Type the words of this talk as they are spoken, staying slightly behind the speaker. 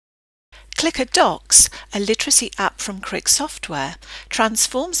Clicker Docs, a literacy app from Crick Software,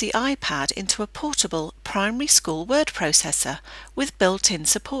 transforms the iPad into a portable primary school word processor with built-in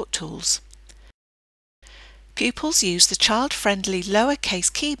support tools. Pupils use the child-friendly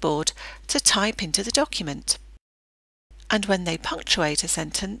lowercase keyboard to type into the document. And when they punctuate a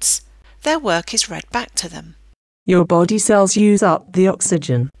sentence, their work is read back to them. Your body cells use up the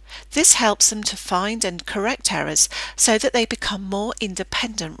oxygen. This helps them to find and correct errors so that they become more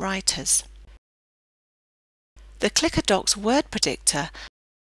independent writers. The Clicker Docs word predictor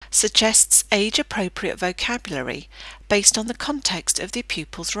suggests age-appropriate vocabulary based on the context of the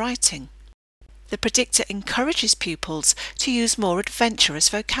pupil's writing. The predictor encourages pupils to use more adventurous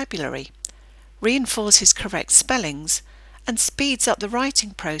vocabulary, reinforces correct spellings, and speeds up the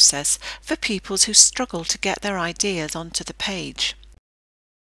writing process for pupils who struggle to get their ideas onto the page.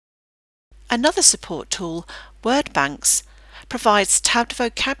 Another support tool, Word Banks, provides tabbed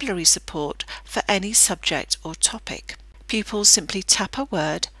vocabulary support for any subject or topic. Pupils simply tap a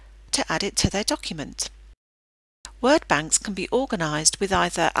word to add it to their document. Word banks can be organised with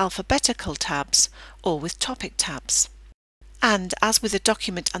either alphabetical tabs or with topic tabs. And as with the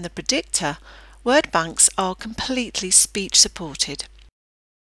document and the predictor, word banks are completely speech supported.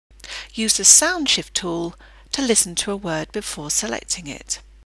 Use the sound shift tool to listen to a word before selecting it.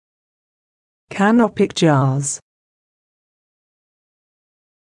 Canopic jars.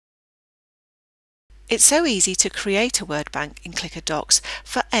 It's so easy to create a word bank in Clicker Docs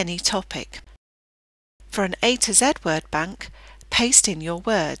for any topic. For an A to Z word bank, paste in your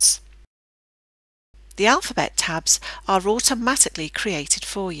words. The alphabet tabs are automatically created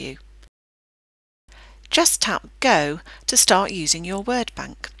for you. Just tap Go to start using your word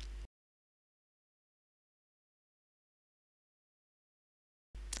bank.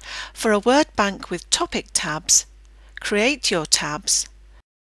 For a word bank with topic tabs, create your tabs,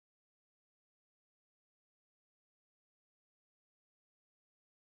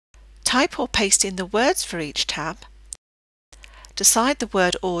 type or paste in the words for each tab, decide the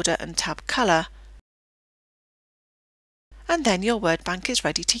word order and tab colour, and then your word bank is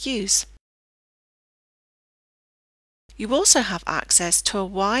ready to use. You also have access to a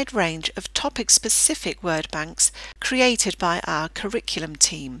wide range of topic-specific word banks created by our curriculum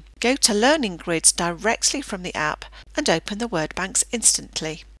team. Go to Learning Grids directly from the app and open the word banks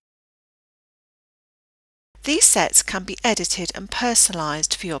instantly. These sets can be edited and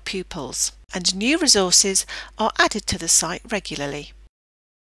personalised for your pupils, and new resources are added to the site regularly.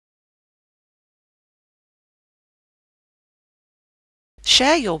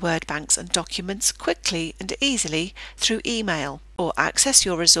 Share your word banks and documents quickly and easily through email, or access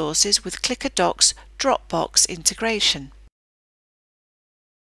your resources with Clicker Docs Dropbox integration.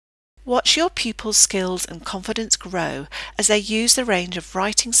 Watch your pupils' skills and confidence grow as they use the range of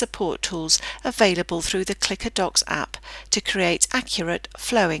writing support tools available through the Clicker Docs app to create accurate,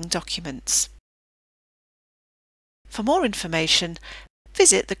 flowing documents. For more information,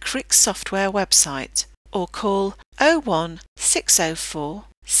 visit the Crick Software website or call 01 604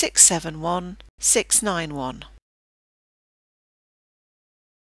 671 691.